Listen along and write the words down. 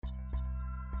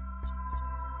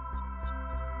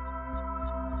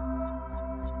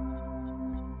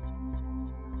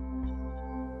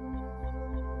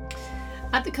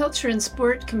At the Culture and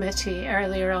Sport Committee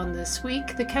earlier on this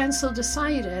week, the Council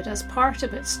decided, as part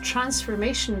of its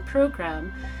transformation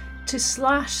programme, to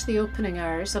slash the opening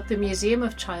hours of the Museum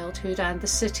of Childhood and the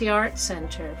City Arts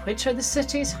Centre, which are the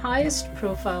city's highest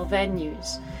profile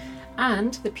venues.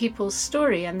 And the People's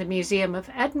Story and the Museum of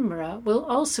Edinburgh will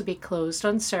also be closed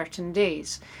on certain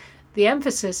days. The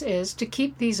emphasis is to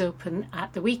keep these open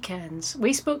at the weekends.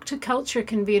 We spoke to Culture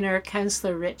Convener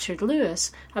Councillor Richard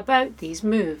Lewis about these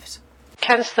moves.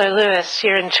 Councillor Lewis,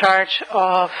 you're in charge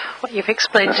of what you've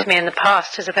explained to me in the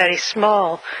past is a very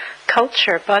small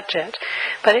culture budget,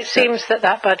 but it seems that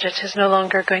that budget is no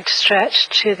longer going to stretch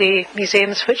to the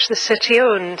museums which the city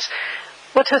owns.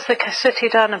 What has the city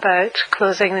done about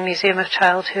closing the Museum of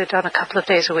Childhood on a couple of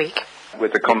days a week?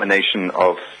 With the combination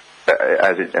of,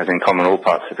 as in common all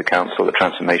parts of the council, the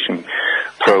transformation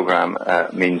programme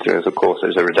means there's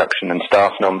a reduction in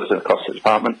staff numbers across the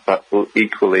department, but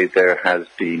equally there has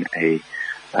been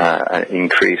an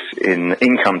increase in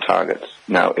income targets.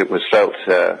 Now, it was felt,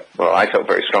 I felt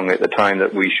very strongly at the time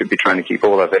that we should be trying to keep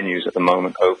all our venues at the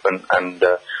moment open, and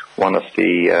one of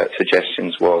the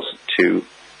suggestions was to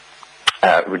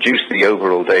reduce the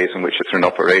overall days in which it's in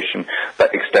operation,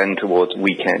 but extend towards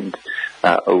weekend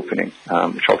opening,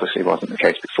 which obviously wasn't the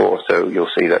case before. So you'll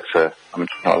see that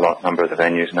a number of the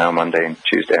venues now, Monday and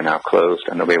Tuesday, are now closed,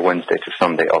 and there'll be a Wednesday to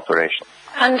Sunday operation.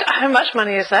 And how much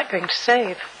money is that going to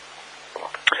save?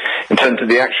 In terms of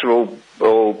the actual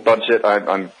budget, I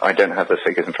don't have the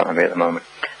figures in front of me at the moment.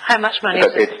 How much money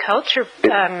does the culture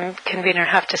convener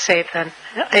have to save then,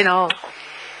 in all?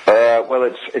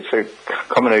 It's a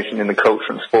combination in the culture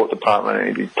and sport department,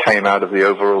 and it came out of the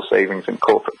overall savings in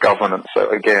corporate governance. So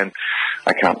again,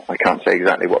 I can't say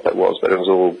exactly what that was, but it was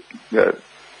all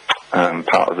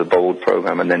part of the BOLD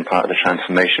program and then part of the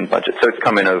transformation budget. So it's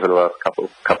come in over the last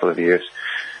couple of years.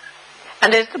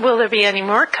 And will there be any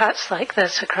more cuts like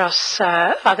this across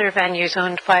other venues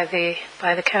owned by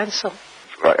the council?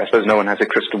 Right, I suppose no one has a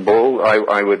crystal ball.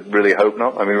 I would really hope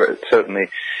not. I mean, certainly,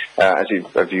 as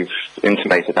you've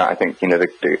intimated that, I think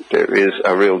there is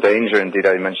a real danger. Indeed,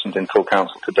 I mentioned in full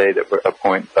council today that we're at a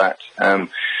point that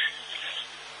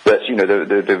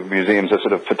the museums are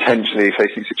sort of potentially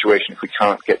facing a situation if we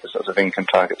can't get the sort of income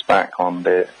targets back on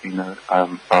the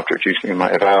after reducing the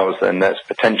amount of hours, then that's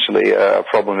potentially a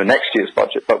problem in next year's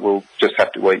budget. But we'll just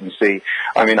have to wait and see.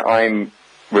 I mean, I'm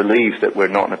relieved that we're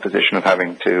not in a position of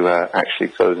having to actually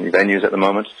close any venues at the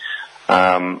moment,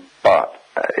 but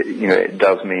it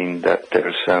does mean that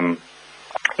there's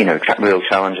real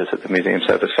challenges that the museum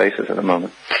service faces at the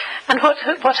moment. And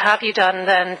what have you done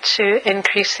then to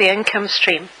increase the income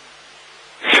stream?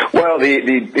 Well, the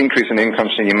increase in income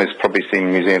stream has probably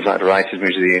seen museums like the Writers'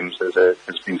 Museums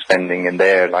has been spending in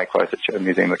there, likewise the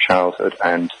Museum of Childhood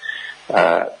and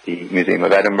the Museum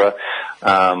of Edinburgh,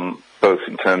 both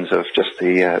in terms of just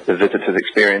the visitors'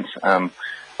 experience,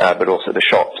 but also the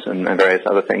shops and various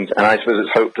other things. And I suppose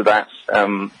it's hoped that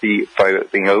by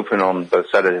being open on both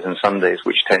Saturdays and Sundays,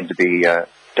 which tend to be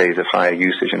days of higher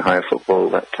usage and higher football,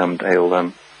 that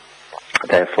they'll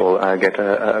therefore get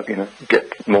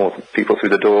more people through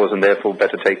the doors and therefore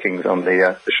better takings on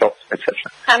the shops, etc.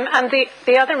 And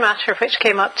the other matter which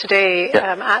came up today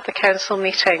at the council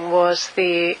meeting was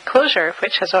the closure,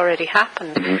 which has already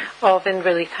happened, of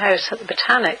Inverleith House at the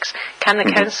Botanics. Can the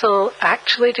council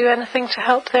actually do anything to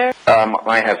help there?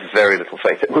 I have very little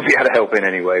faith that we'll be able to help in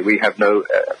any way. We have no,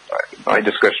 my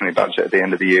discretionary budget at the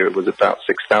end of the year was about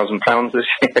 £6,000 this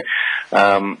year.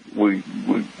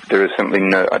 There is simply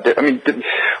no,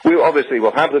 we obviously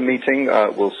will have the meeting,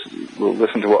 we'll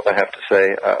listen to what they have to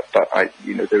say, but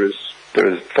there is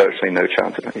virtually no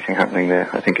chance of anything happening there.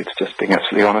 I think it's just being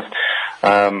absolutely honest.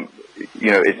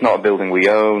 It's not a building we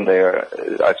own.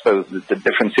 I suppose the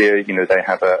difference here,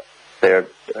 they're,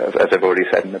 as I've already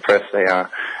said in the press, they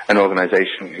are an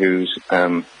organisation whose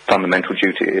fundamental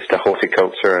duty is to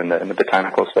horticulture and the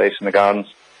botanical space and the gardens.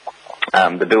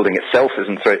 The building itself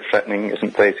isn't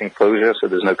facing closure, so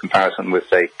there's no comparison with,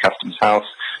 say, Customs House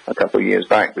a couple of years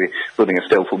back. The building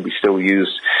itself will be still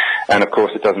used, and of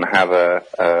course it doesn't have a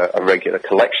regular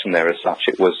collection there as such.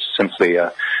 It was simply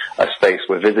a space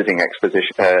where visiting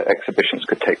exhibitions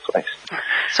could take place.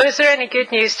 So is there any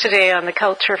good news today on the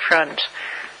culture front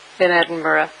in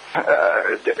Edinburgh?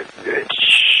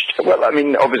 Well,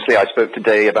 obviously I spoke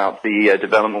today about the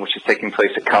development which is taking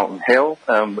place at Carlton Hill,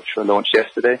 which was launched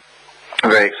yesterday. A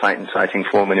very exciting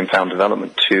 £4 million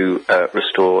development to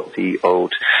restore the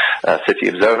old City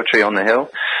Observatory on the hill,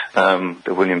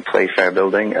 the William Playfair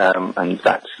building, and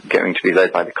that's going to be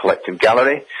led by the Collective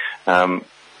Gallery.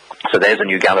 So there's a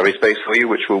new gallery space for you,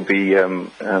 which will be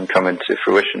coming to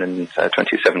fruition in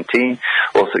 2017.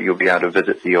 Also, you'll be able to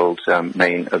visit the old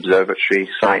main observatory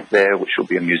site there, which will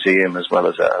be a museum as well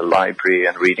as a library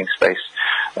and reading space.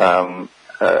 And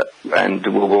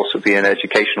will also be an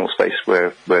educational space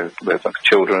where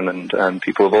children and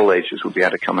people of all ages will be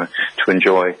able to come to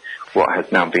enjoy what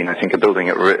has now been, I think, a building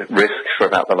at risk for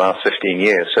about the last 15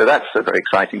 years. So that's a very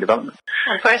exciting development.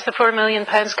 And where's the £4 million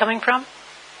coming from?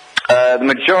 The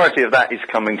majority of that is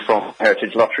coming from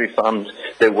Heritage Lottery Fund.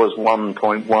 There was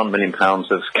 £1.1 million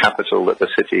of capital that the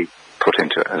city put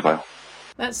into it as well.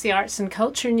 That's the arts and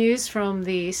culture news from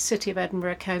the City of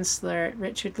Edinburgh Councillor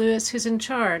Richard Lewis, who's in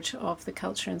charge of the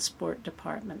Culture and Sport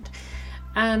Department.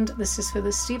 And this is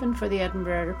Phyllis Stephen for the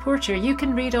Edinburgh Reporter. You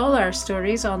can read all our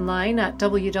stories online at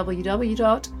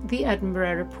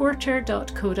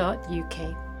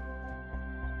www.theedinburghreporter.co.uk.